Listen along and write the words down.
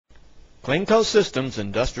CleanCoSystems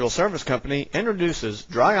Industrial Service Company introduces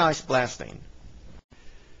dry ice blasting.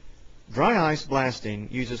 Dry ice blasting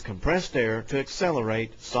uses compressed air to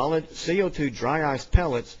accelerate solid CO2 dry ice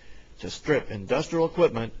pellets to strip industrial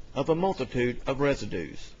equipment of a multitude of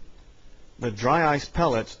residues. The dry ice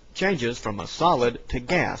pellets changes from a solid to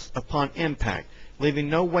gas upon impact,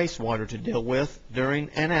 leaving no wastewater to deal with during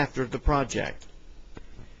and after the project.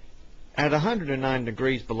 At 109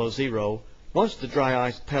 degrees below zero, once the dry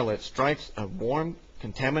ice pellet strikes a warm,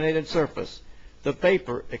 contaminated surface, the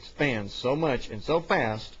vapor expands so much and so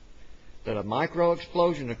fast that a micro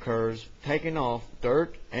explosion occurs, taking off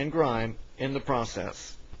dirt and grime in the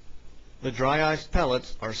process. The dry ice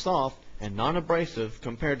pellets are soft and non-abrasive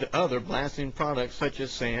compared to other blasting products such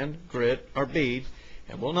as sand, grit, or beads,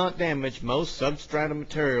 and will not damage most substratum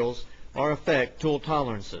materials or affect tool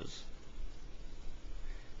tolerances.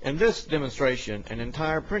 In this demonstration, an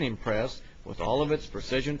entire printing press with all of its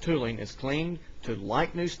precision tooling is cleaned to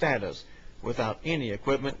like new status without any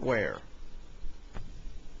equipment wear.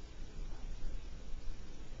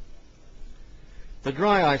 The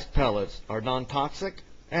dry ice pellets are non-toxic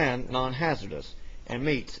and non-hazardous and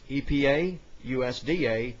meets EPA,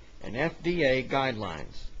 USDA, and FDA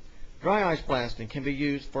guidelines. Dry ice blasting can be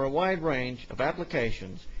used for a wide range of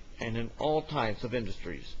applications and in all types of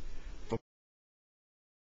industries.